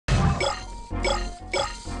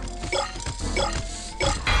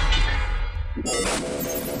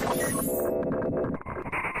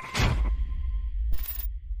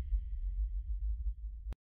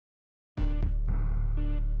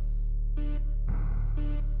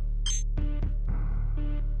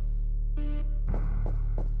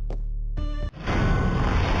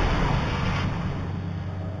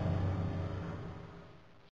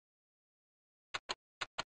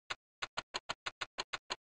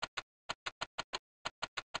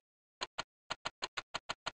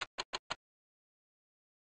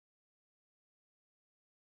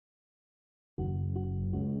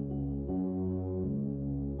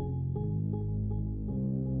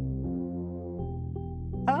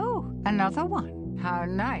Another one. How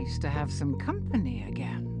nice to have some company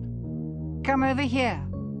again. Come over here.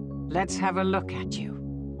 Let's have a look at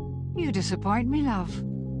you. You disappoint me, love.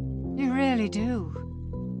 You really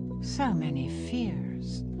do. So many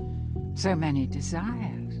fears. So many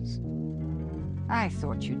desires. I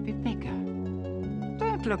thought you'd be bigger.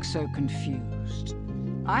 Don't look so confused.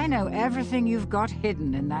 I know everything you've got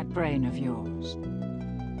hidden in that brain of yours.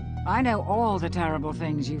 I know all the terrible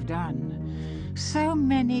things you've done. So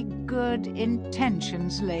many good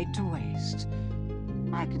intentions laid to waste.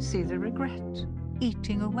 I can see the regret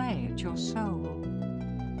eating away at your soul.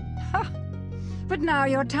 Ha! But now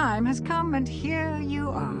your time has come, and here you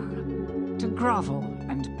are, to grovel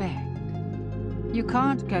and beg. You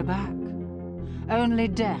can't go back. Only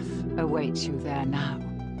death awaits you there now.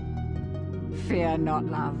 Fear not,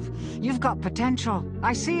 love. You've got potential.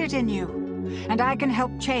 I see it in you, and I can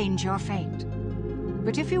help change your fate.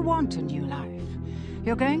 But if you want a new life,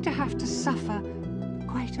 you're going to have to suffer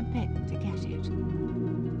quite a bit to get it.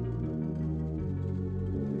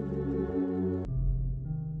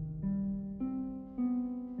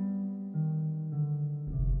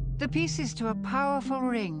 The pieces to a powerful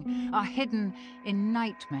ring are hidden in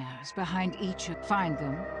nightmares behind each. Find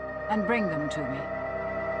them and bring them to me,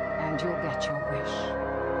 and you'll get your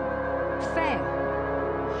wish. Fail,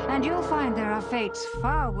 and you'll find there are fates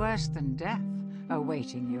far worse than death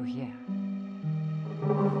awaiting you here.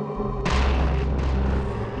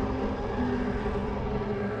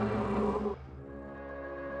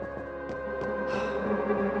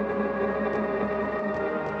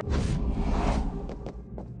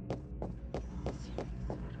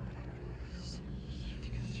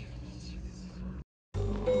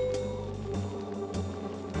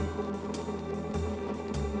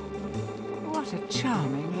 What a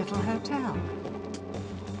charming little hotel.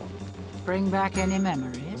 Bring back any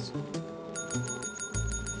memories?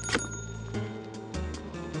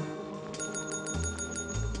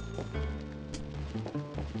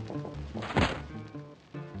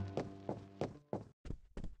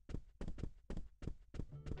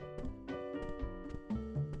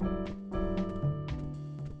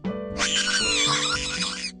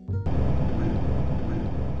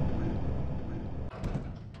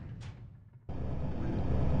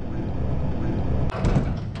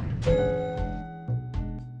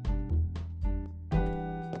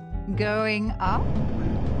 Going up?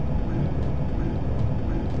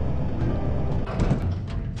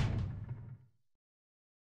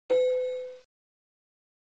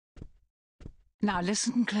 Now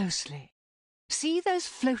listen closely. See those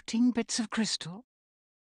floating bits of crystal?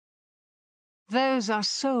 Those are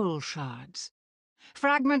soul shards,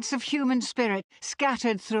 fragments of human spirit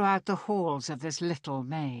scattered throughout the halls of this little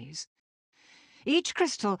maze. Each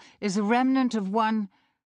crystal is a remnant of one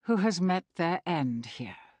who has met their end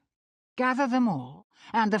here. Gather them all,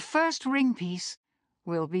 and the first ring piece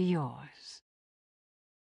will be yours.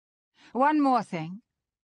 One more thing.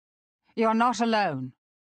 You're not alone.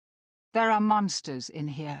 There are monsters in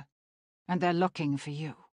here, and they're looking for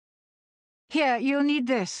you. Here, you'll need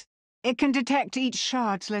this. It can detect each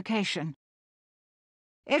shard's location.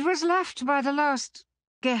 It was left by the last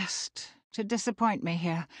guest to disappoint me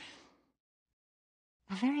here.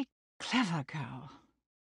 A very clever girl,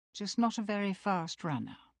 just not a very fast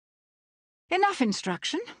runner. Enough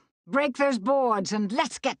instruction. Break those boards and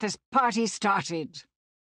let's get this party started.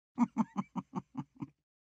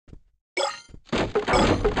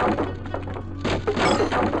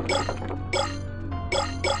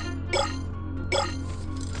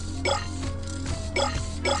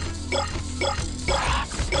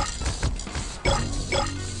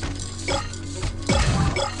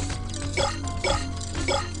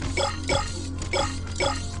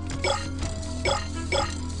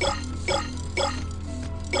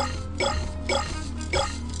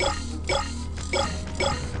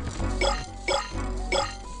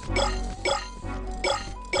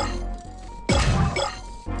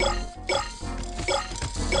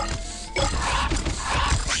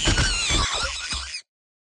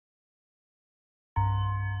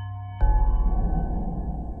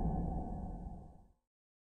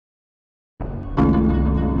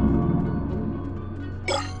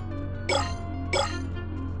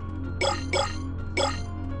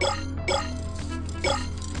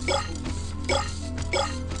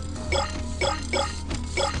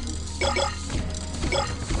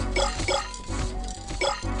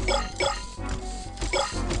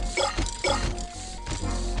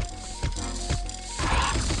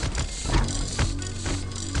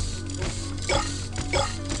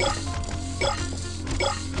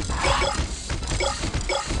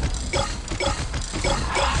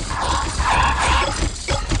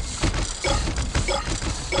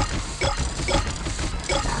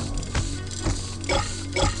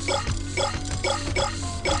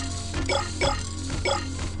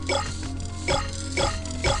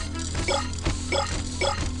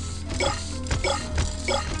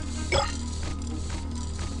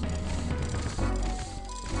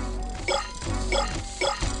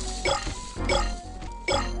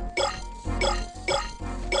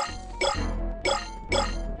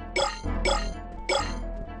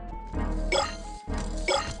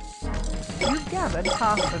 recovered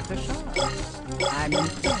half of the shard. I'm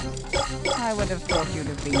impressed. I would have thought you'd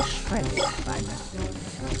have been shredded by now.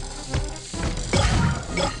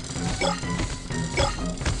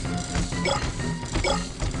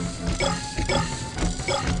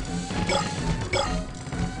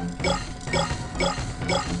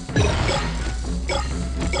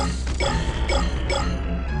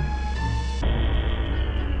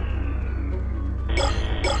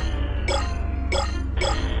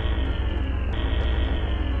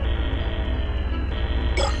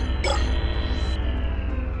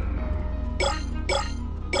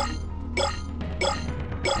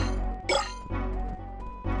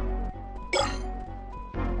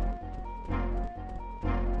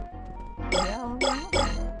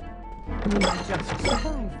 You might just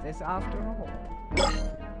survive this after all.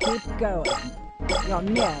 Keep going. You're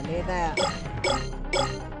nearly there.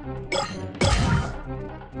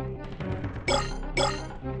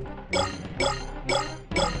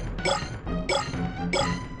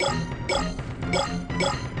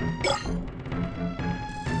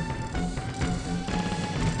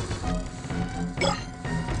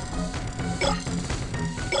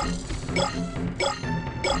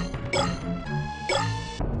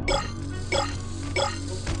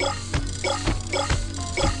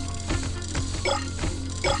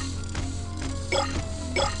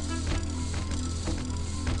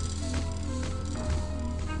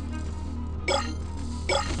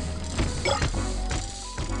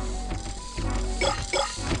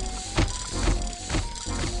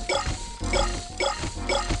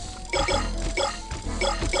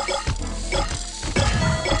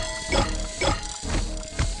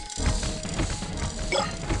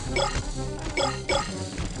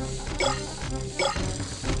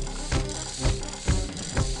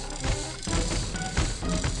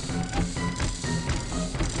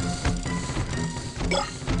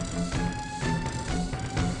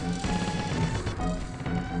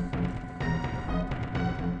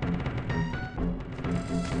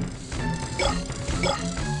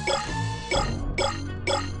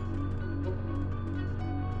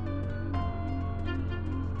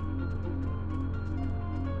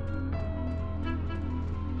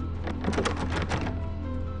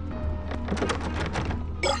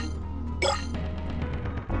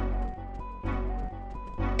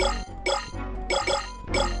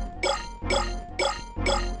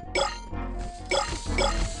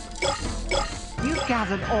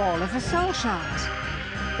 Gathered all of the soul shards.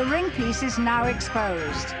 The ring piece is now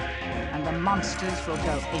exposed, and the monsters will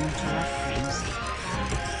go into a frenzy.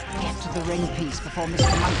 Get to the ring piece before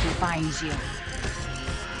Mr. Monkey finds you.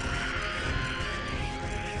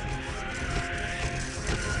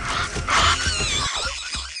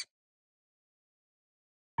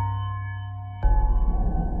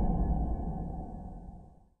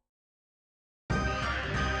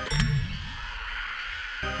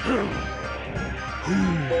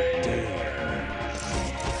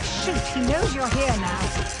 Shoot, he knows you're here now.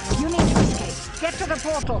 You need to escape. Get to the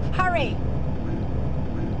portal. Hurry!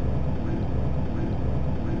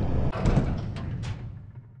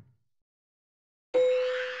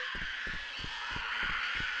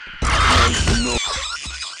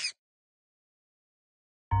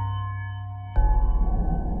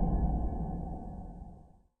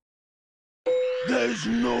 There's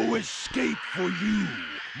no escape for you,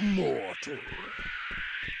 mortal.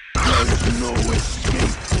 There's no escape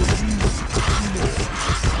for you, mortal.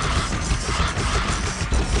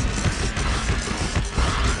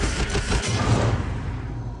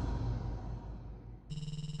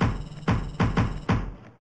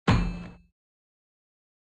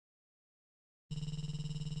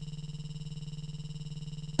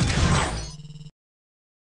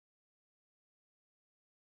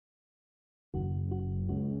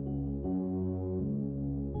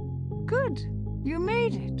 Good. You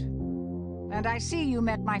made it. And I see you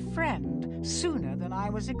met my friend sooner than I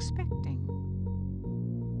was expecting.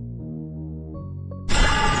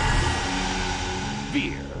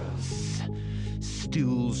 Fierce.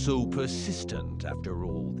 Still so persistent after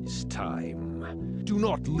all this time. Do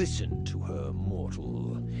not listen to her,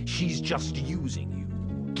 mortal. She's just using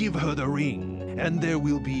you. Give her the ring, and there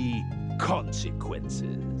will be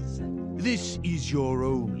consequences. This is your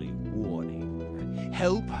only warning.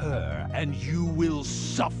 Help her, and you will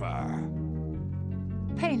suffer.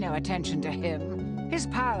 Pay no attention to him. His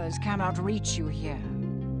powers cannot reach you here.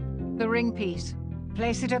 The ring piece.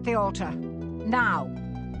 Place it at the altar. Now!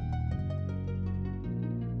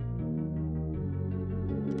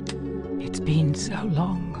 It's been so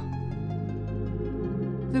long.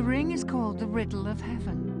 The ring is called the Riddle of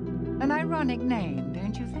Heaven. An ironic name,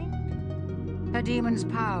 don't you think? A demon's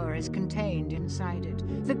power is contained inside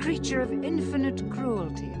it, the creature of infinite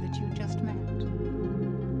cruelty that you just met.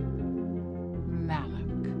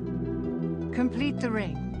 Malak. Complete the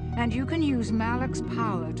ring, and you can use Malak's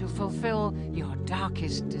power to fulfill your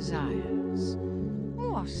darkest desires.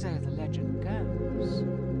 Or so the legend goes.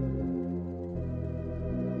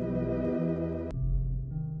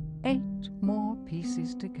 8 more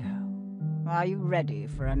pieces to go. Are you ready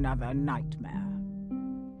for another nightmare?